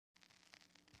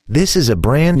This is a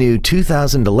brand new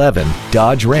 2011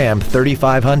 Dodge Ram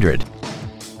 3500.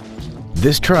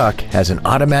 This truck has an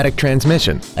automatic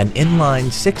transmission, an inline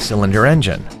 6-cylinder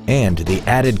engine, and the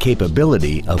added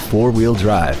capability of 4-wheel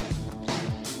drive.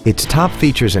 Its top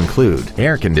features include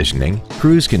air conditioning,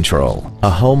 cruise control, a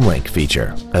home link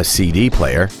feature, a CD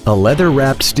player, a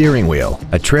leather-wrapped steering wheel,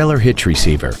 a trailer hitch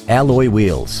receiver, alloy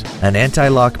wheels, an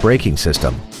anti-lock braking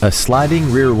system, a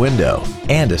sliding rear window,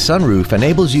 and a sunroof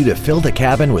enables you to fill the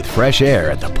cabin with fresh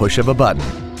air at the push of a button.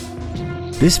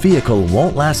 This vehicle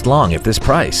won't last long at this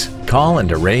price. Call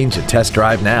and arrange a test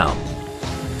drive now.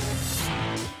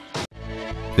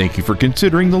 Thank you for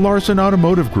considering the Larson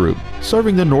Automotive Group,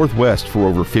 serving the Northwest for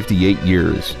over 58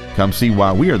 years. Come see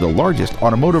why we are the largest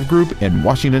automotive group in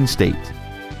Washington State.